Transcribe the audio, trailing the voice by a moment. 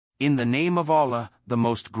In the name of Allah, the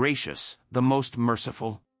most gracious, the most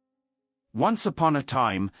merciful. Once upon a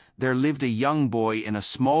time, there lived a young boy in a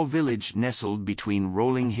small village nestled between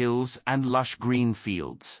rolling hills and lush green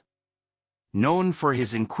fields. Known for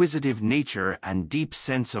his inquisitive nature and deep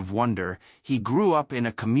sense of wonder, he grew up in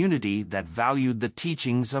a community that valued the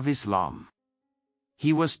teachings of Islam.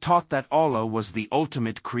 He was taught that Allah was the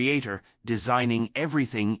ultimate creator, designing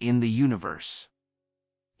everything in the universe.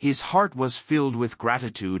 His heart was filled with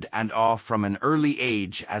gratitude and awe from an early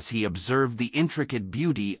age as he observed the intricate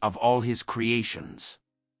beauty of all his creations.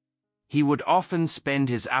 He would often spend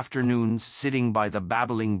his afternoons sitting by the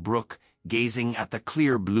babbling brook, gazing at the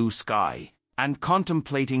clear blue sky, and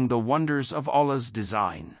contemplating the wonders of Allah's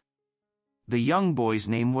design. The young boy's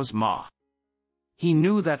name was Maaz. He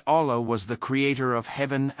knew that Allah was the creator of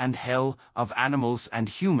heaven and hell, of animals and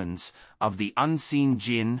humans, of the unseen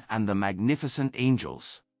jinn and the magnificent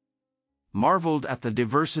angels. Marveled at the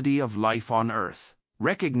diversity of life on earth,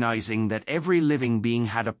 recognizing that every living being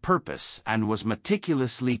had a purpose and was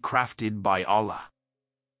meticulously crafted by Allah.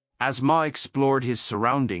 As Maaz explored his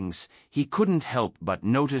surroundings, he couldn't help but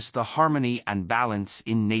notice the harmony and balance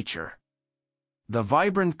in nature. The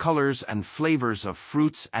vibrant colors and flavors of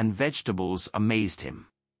fruits and vegetables amazed him.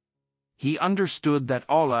 He understood that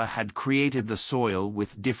Allah had created the soil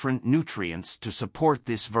with different nutrients to support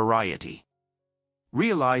this variety.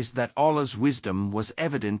 Realized that Allah's wisdom was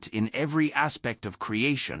evident in every aspect of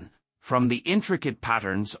creation, from the intricate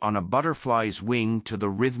patterns on a butterfly's wing to the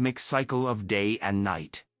rhythmic cycle of day and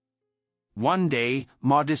night. One day,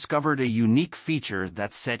 Maaz discovered a unique feature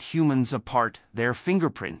that set humans apart: their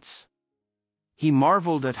fingerprints. He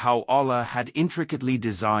marveled at how Allah had intricately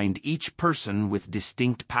designed each person with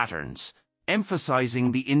distinct patterns,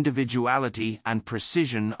 emphasizing the individuality and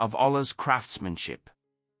precision of Allah's craftsmanship.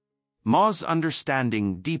 Maaz's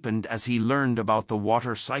understanding deepened as he learned about the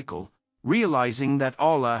water cycle, realizing that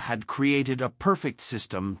Allah had created a perfect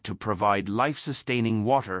system to provide life-sustaining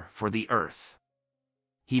water for the earth.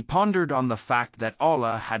 He pondered on the fact that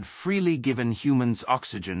Allah had freely given humans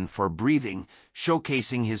oxygen for breathing,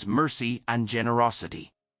 showcasing His mercy and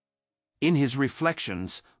generosity. In his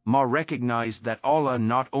reflections, Maaz recognized that Allah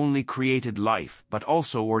not only created life but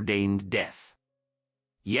also ordained death.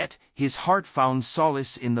 Yet, his heart found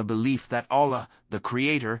solace in the belief that Allah, the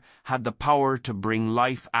Creator, had the power to bring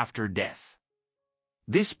life after death.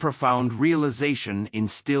 This profound realization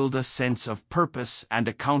instilled a sense of purpose and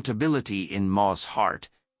accountability in Maaz's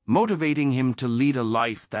heart, motivating him to lead a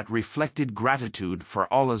life that reflected gratitude for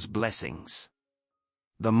Allah's blessings.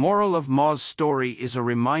 The moral of Maaz's story is a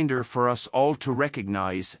reminder for us all to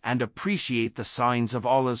recognize and appreciate the signs of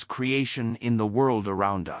Allah's creation in the world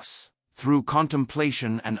around us. Through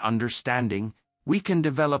contemplation and understanding, we can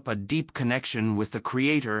develop a deep connection with the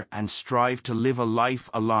Creator and strive to live a life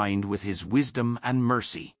aligned with His wisdom and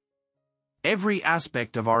mercy. Every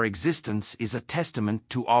aspect of our existence is a testament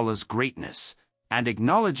to Allah's greatness, and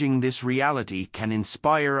acknowledging this reality can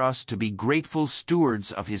inspire us to be grateful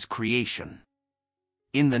stewards of His creation.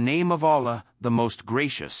 In the name of Allah, the most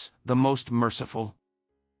gracious, the most merciful.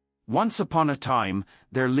 Once upon a time,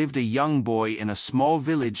 there lived a young boy in a small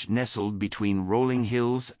village nestled between rolling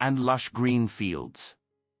hills and lush green fields.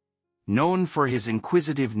 Known for his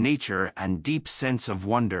inquisitive nature and deep sense of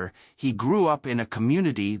wonder, he grew up in a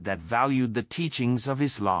community that valued the teachings of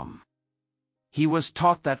Islam. He was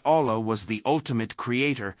taught that Allah was the ultimate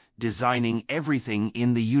creator, designing everything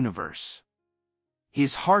in the universe.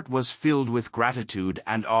 His heart was filled with gratitude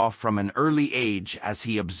and awe from an early age as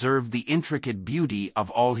he observed the intricate beauty of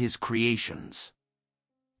all his creations.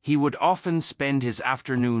 He would often spend his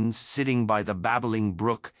afternoons sitting by the babbling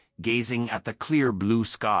brook, gazing at the clear blue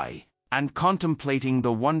sky, and contemplating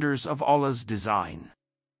the wonders of Allah's design.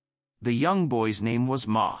 The young boy's name was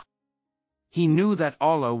Maaz. He knew that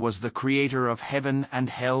Allah was the creator of heaven and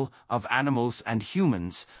hell, of animals and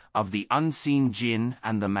humans, of the unseen jinn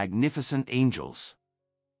and the magnificent angels.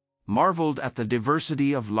 Marveled at the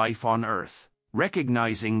diversity of life on earth,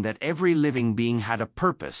 recognizing that every living being had a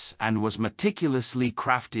purpose and was meticulously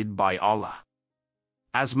crafted by Allah.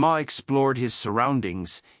 As Maaz explored his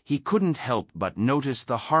surroundings, he couldn't help but notice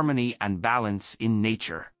the harmony and balance in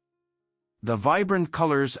nature. The vibrant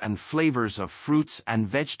colors and flavors of fruits and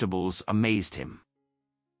vegetables amazed him.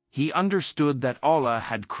 He understood that Allah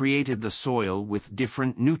had created the soil with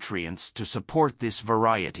different nutrients to support this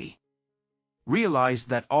variety. Realized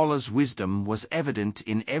that Allah's wisdom was evident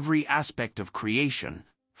in every aspect of creation,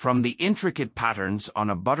 from the intricate patterns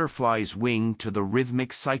on a butterfly's wing to the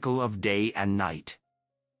rhythmic cycle of day and night.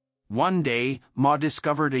 One day, Maaz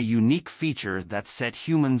discovered a unique feature that set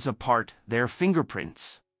humans apart: their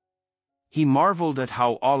fingerprints. He marveled at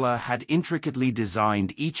how Allah had intricately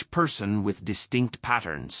designed each person with distinct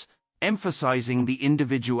patterns, emphasizing the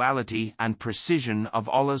individuality and precision of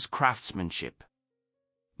Allah's craftsmanship.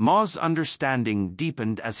 Maaz's understanding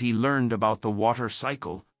deepened as he learned about the water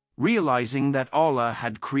cycle, realizing that Allah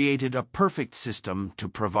had created a perfect system to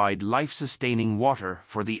provide life-sustaining water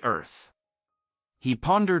for the earth. He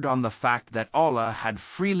pondered on the fact that Allah had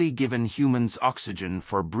freely given humans oxygen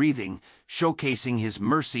for breathing, showcasing His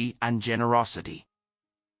mercy and generosity.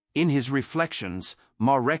 In his reflections,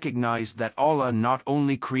 Maaz recognized that Allah not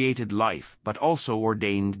only created life but also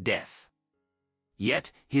ordained death.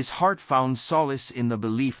 Yet, his heart found solace in the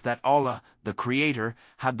belief that Allah, the Creator,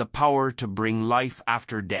 had the power to bring life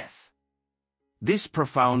after death. This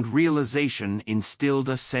profound realization instilled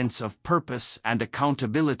a sense of purpose and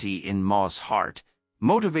accountability in Maaz's heart,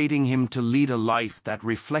 motivating him to lead a life that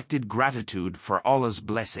reflected gratitude for Allah's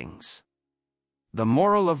blessings. The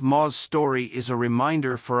moral of Maaz's story is a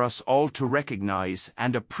reminder for us all to recognize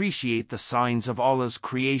and appreciate the signs of Allah's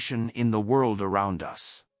creation in the world around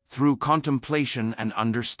us. Through contemplation and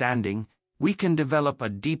understanding, we can develop a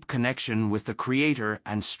deep connection with the Creator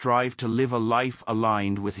and strive to live a life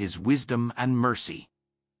aligned with His wisdom and mercy.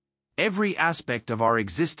 Every aspect of our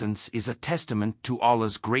existence is a testament to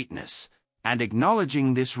Allah's greatness, and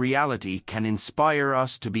acknowledging this reality can inspire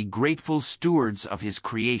us to be grateful stewards of His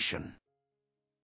creation.